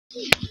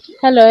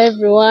Hello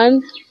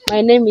everyone, my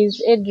name is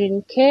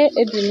Edrin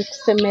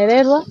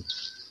Semererwa.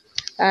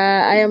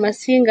 I am a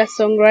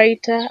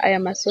singer-songwriter, I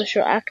am a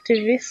social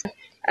activist,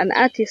 an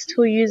artist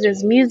who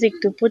uses music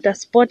to put a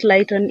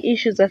spotlight on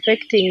issues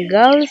affecting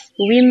girls,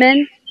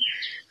 women,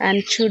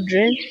 and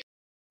children.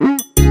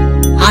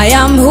 I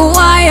am who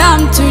I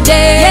am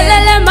today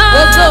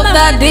because of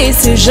that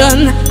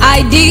decision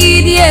I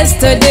did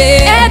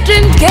yesterday.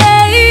 Edrin K,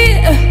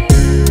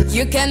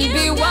 you can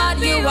be what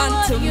you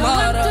want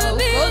tomorrow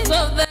because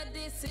of that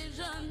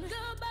decision.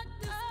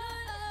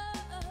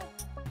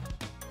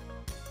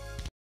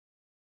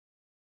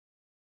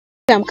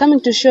 I'm coming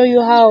to show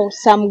you how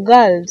some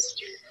girls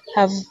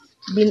have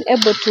been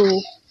able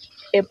to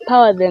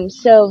empower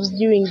themselves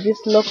during this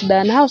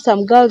lockdown, how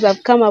some girls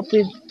have come up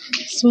with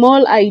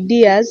small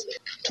ideas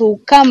to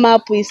come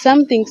up with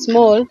something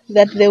small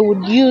that they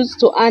would use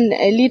to earn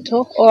a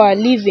little or a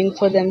living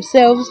for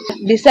themselves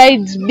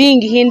besides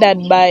being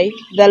hindered by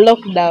the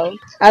lockdown.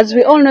 As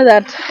we all know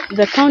that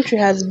the country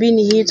has been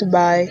hit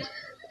by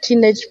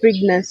teenage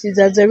pregnancies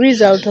as a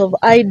result of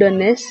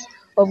idleness,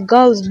 of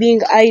girls being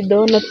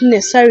idle, not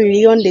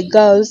necessarily only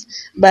girls,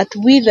 but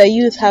we the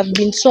youth have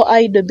been so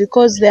idle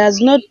because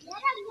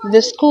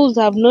the schools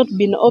have not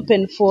been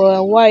open for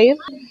a while.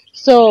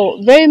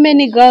 So very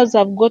many girls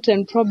have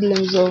gotten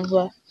problems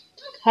of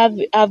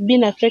have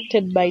been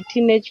affected by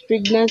teenage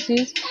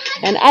pregnancies,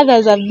 and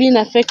others have been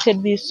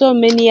affected with so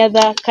many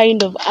other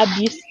kind of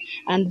abuse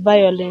and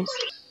violence.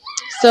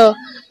 So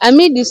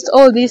amidst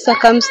all these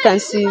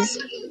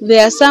circumstances,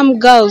 there are some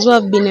girls who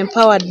have been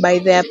empowered by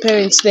their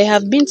parents. They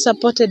have been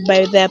supported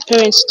by their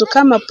parents to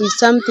come up with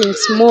something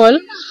small,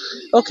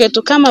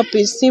 to come up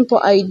with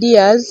simple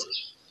ideas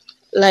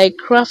like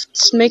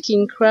crafts,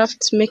 making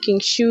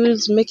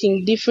shoes,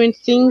 making different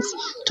things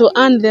to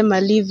earn them a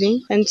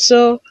living. And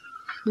so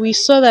we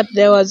saw that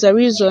there was a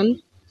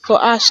reason for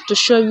us to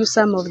show you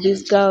some of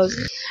these girls.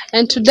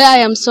 And today I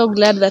am so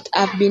glad that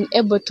I've been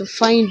able to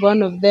find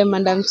one of them,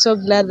 and I'm so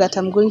glad that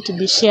I'm going to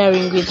be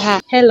sharing with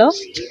her. Hello.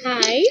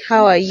 Hi.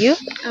 How are you?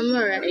 I'm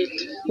alright.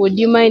 Would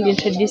you mind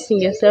introducing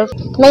yourself?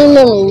 My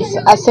name is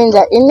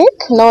Asenja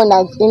Inik, known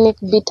as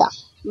Inik Bita.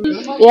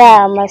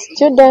 Yeah, I'm a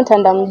student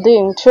and I'm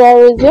doing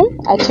tourism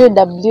at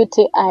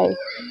UWTI.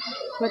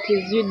 What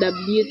is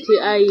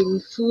UWTI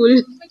in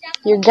full?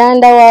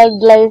 Uganda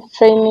Wildlife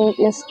Training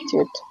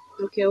Institute.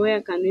 Okay,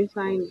 where can we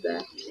find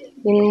that?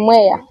 In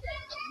Mwea.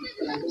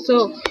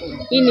 So,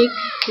 Inik,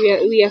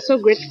 we are so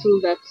grateful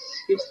that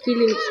you're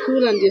still in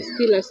school and you're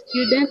still a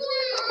student,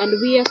 and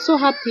we are so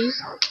happy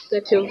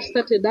that you've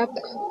started up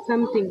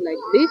something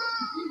like this,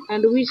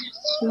 and which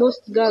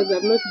most girls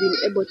have not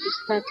been able to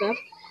start up.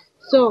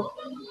 So,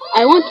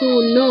 I want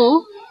to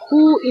know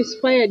who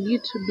inspired you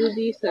to do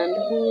this and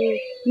who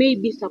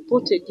maybe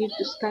supported you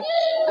to start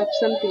up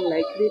something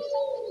like this.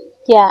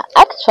 Yeah,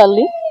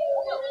 actually,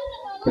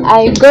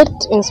 I got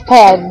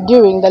inspired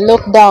during the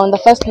lockdown,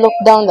 the first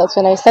lockdown. That's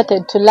when I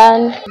started to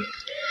learn.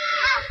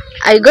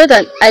 I got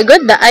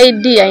the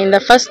idea in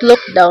the first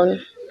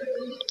lockdown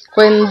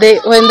when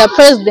the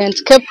president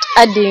kept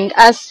adding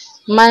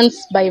us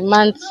months by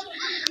months.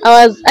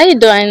 I was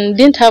idle and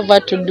didn't have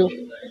what to do.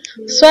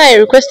 So I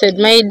requested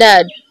my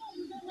dad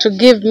to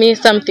give me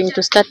something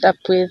to start up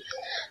with.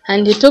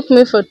 And he took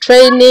me for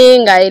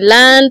training. I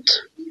learned.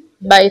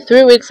 By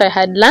 3 weeks I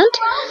had learned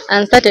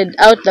and started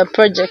out the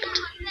project.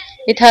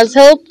 It has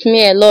helped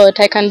me a lot.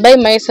 I can buy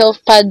myself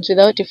pads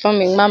without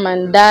informing mom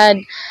and dad.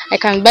 I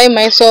can buy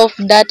myself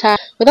data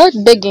without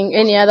begging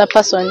any other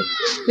person.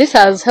 This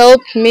has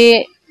helped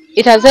me.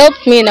 It has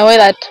helped me in a way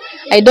that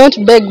I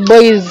don't beg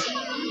boys,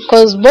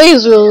 because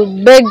boys will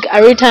beg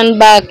a return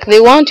back. They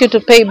want you to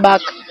pay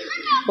back.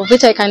 Of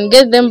which I can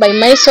get them by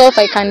myself.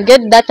 I can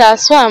get data,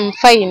 so I'm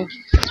fine.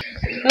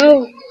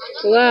 Oh,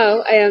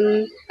 wow, I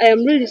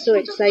am really so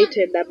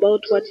excited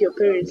about what your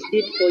parents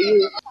did for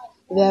you.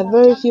 There are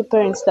very few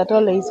parents that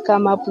always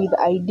come up with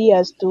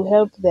ideas to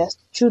help their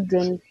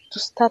children to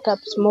start up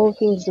small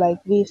things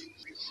like this.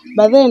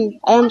 But then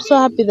I am so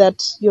happy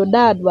that your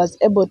dad was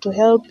able to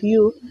help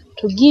you,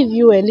 to give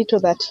you a little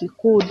that he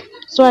could,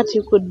 so that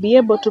he could be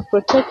able to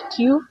protect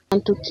you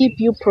and to keep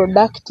you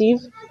productive,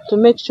 to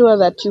make sure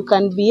that you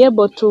can be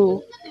able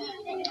to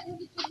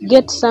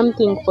get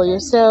something for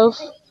yourself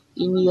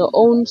in your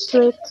own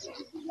sweat,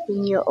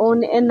 in your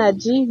own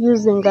energy,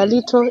 using a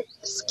little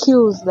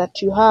skills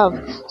that you have,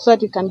 so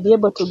that you can be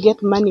able to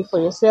get money for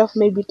yourself,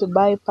 maybe to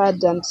buy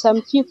pads and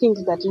some few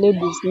things that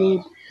ladies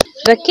need.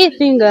 The key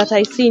thing that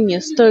I see in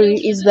your story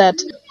is that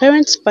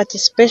parents'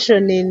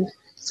 participation in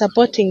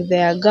supporting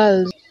their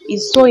girls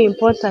is so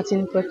important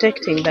in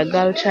protecting the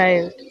girl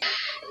child.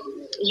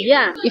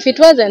 Yeah, if it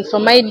wasn't for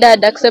my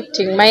dad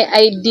accepting my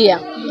idea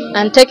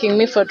and taking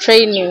me for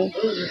training,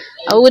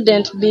 I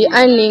wouldn't be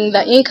earning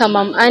the income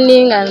I'm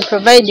earning and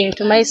providing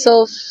to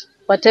myself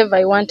whatever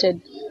I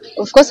wanted.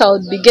 Of course, I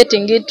would be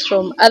getting it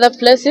from other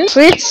places,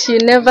 which you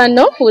never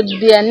know would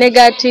be a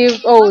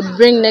negative or would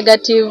bring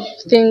negative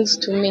things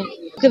to me.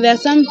 Okay, there are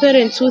some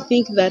parents who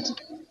think that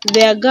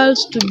their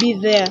girls to be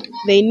there,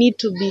 they need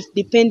to be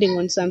depending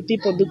on some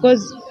people,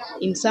 because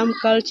in some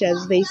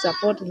cultures they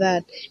support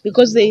that,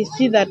 because they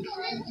see that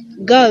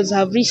girls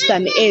have reached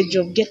an age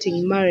of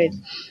getting married.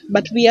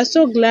 But we are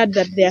so glad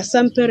that there are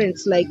some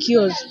parents like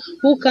yours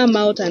who come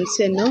out and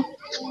say, no,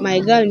 my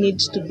girl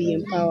needs to be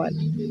empowered,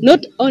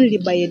 not only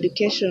by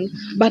education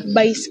but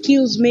by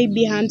skills,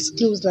 maybe hand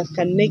skills that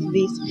can make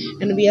this.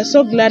 And we are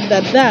so glad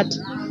that that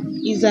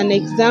is an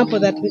example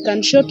that we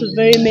can show to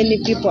very many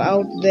people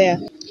out there.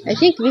 I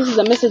think this is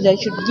a message I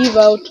should give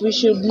out. We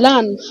should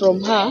learn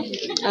from her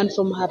and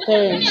from her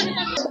parents.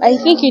 I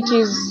think it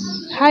is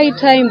high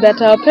time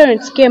that our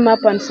parents came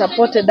up and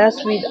supported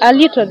us with a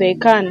little they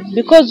can,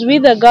 because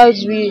with the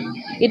girls,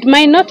 it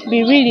might not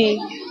be really,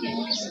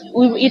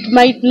 it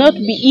might not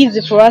be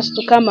easy for us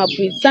to come up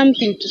with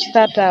something to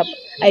start up.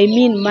 I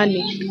mean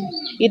money.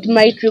 It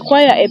might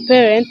require a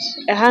parent,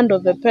 a hand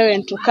of a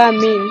parent to come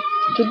in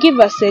to give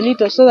us a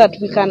little so that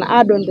we can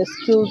add on the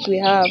skills we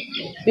have,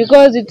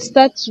 because it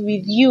starts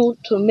with you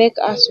to make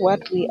us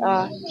what we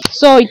are.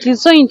 So it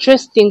is so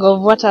interesting of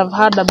what I've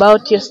heard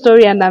about your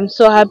story, and I'm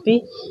so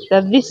happy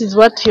that this is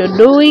what you're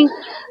doing.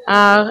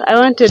 I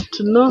wanted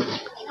to know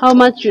how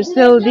much you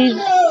sell these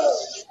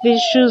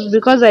shoes,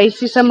 because I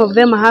see some of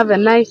them have a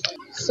nice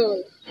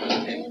So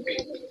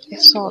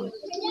sole.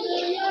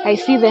 I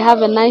see they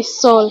have a nice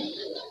sole.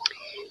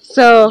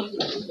 So,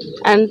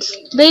 and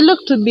they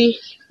look to be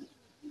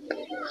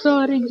so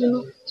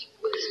original.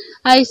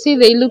 I see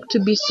they look to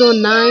be so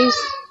nice.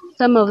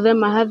 Some of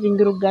them are having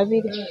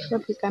rugaviri,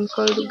 what we can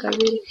call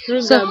rugaviri.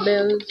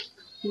 Rugabels.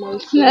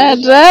 So I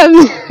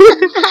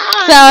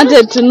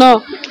wanted to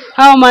know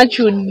how much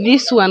would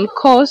this one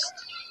cost,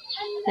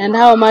 and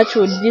how much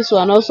would this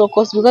one also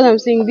cost, because I'm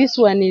seeing this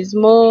one is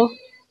more,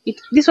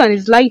 this one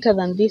is lighter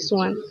than this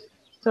one.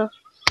 So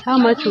how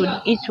much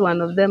would each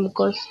one of them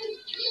cost?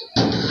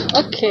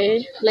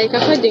 Okay, like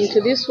according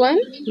to this one,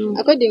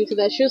 according to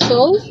the shoe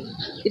soles,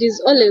 it is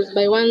always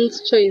by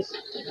one's choice.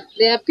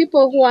 There are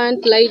people who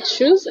want light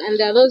shoes, and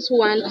there are those who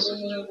want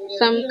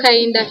some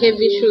kind of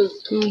heavy shoes.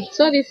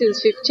 So this is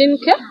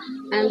 15k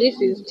and this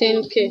is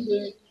 10k.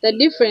 The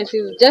difference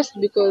is just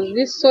because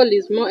this sole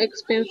is more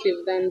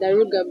expensive than the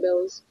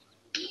Rugabels.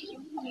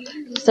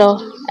 So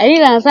I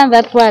didn't understand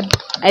that word.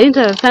 I didn't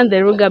understand the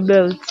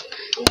rugabels.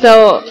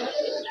 So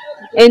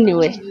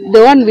anyway,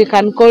 the one we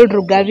can call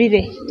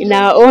rugavire in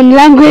our own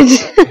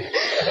language.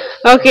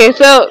 Okay,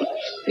 so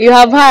you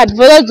have heard.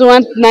 For those who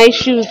want nice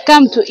shoes,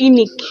 come to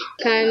Inik.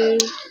 Can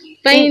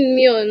find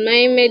me on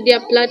my media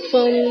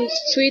platforms: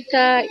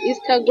 Twitter,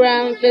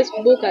 Instagram,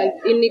 Facebook as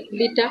Inik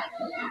Bita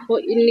or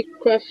Inik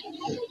Crafts.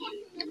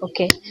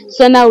 Okay,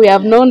 so now we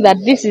have known that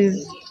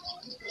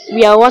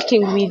we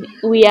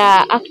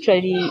are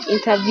actually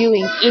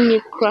interviewing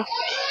Inik Craft.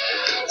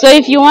 So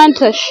if you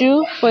want a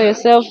shoe for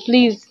yourself,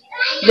 please,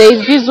 there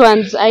is these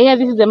ones. I hear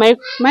this is the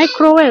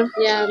microwave.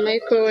 Yeah,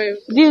 microwave.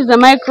 This is the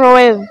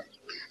microwave,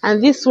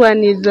 and this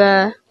one is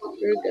Rugabel.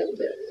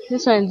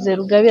 this one is a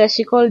rugabel.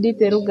 She called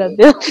it a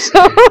rugabel.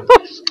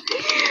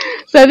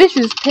 So this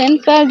is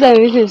 10,000.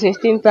 This is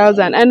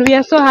 15,000, and we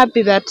are so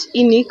happy that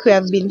Inik, we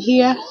have been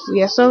here.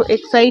 We are so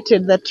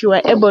excited that you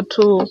are able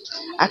to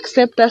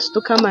accept us to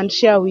come and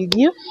share with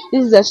you.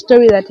 This is a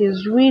story that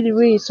is really,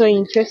 really so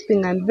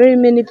interesting, and very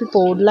many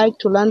people would like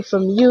to learn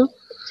from you.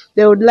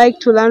 They would like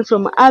to learn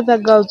from other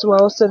girls who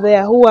are also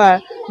there, who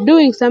are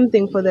doing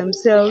something for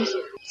themselves,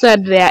 so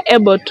that they are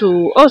able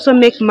to also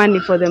make money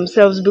for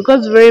themselves,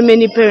 because very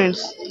many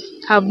parents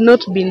have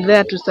not been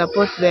there to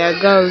support their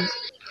girls.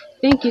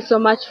 Thank you so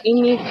much,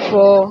 Inik,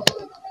 for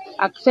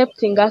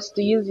accepting us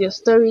to use your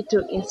story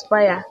to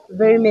inspire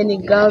very many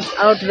girls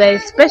out there,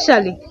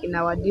 especially in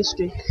our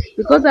district,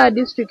 because our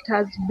district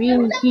has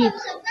been hit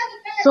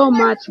so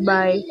much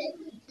by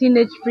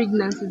teenage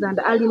pregnancies and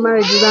early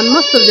marriages, and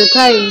most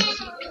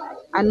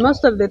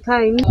of the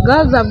time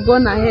girls have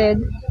gone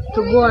ahead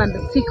to go and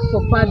seek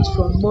for pads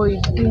from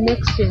boys in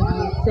exchange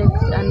with sex,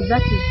 and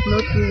that is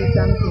not really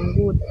something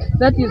good.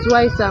 That is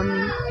why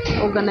some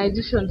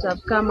organizations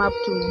have come up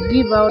to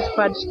give out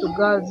pads to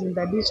girls in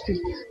the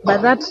district,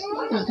 but that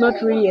is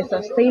not really a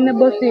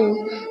sustainable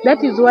thing.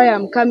 That is why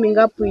I'm coming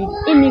up with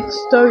Inik's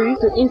story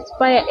to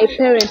inspire a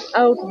parent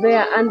out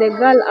there and a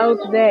girl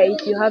out there.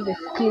 If you have a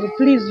skill,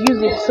 please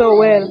use it so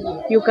well.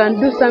 You can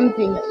do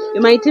something.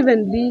 You might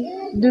even be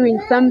doing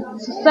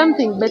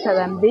something better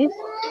than this,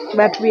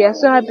 but we are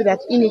so happy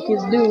that Inik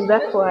is doing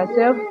that for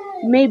herself.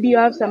 Maybe you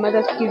have some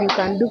other skill you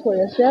can do for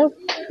yourself.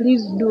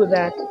 Please do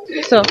that.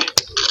 So,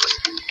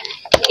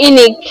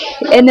 Inik,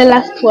 any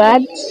last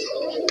words?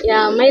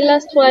 Yeah, my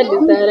last word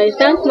is that I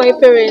thank my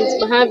parents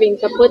for having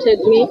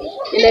supported me,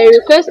 and I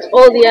request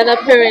all the other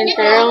parents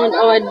around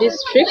our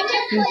district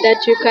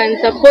that you can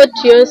support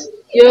your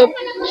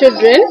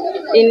children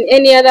in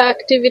any other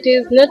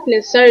activities, not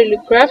necessarily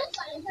crafts,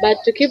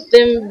 but to keep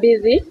them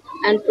busy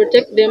and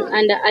protect them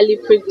under early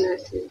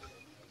pregnancy.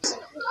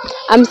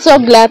 I'm so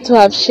glad to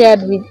have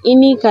shared with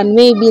Enoch, and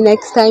maybe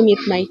next time it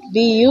might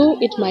be you,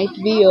 it might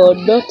be your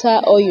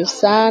daughter or your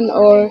son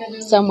or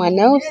someone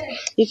else.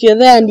 If you're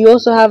there and you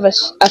also have a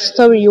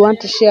story you want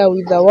to share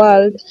with the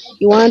world,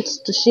 you want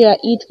to share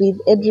it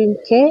with Edwin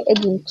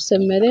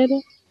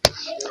Kusemerere,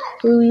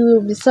 we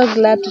will be so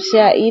glad to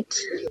share it.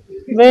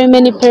 Very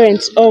many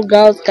parents or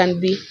girls can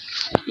be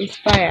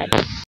inspired.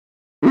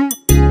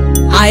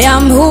 I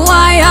am who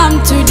I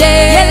am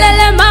today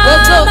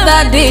because of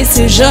that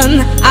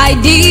decision I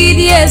did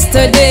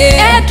yesterday.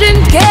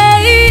 Edrin K,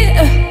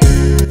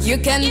 you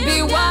can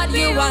be what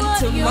you want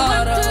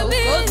tomorrow.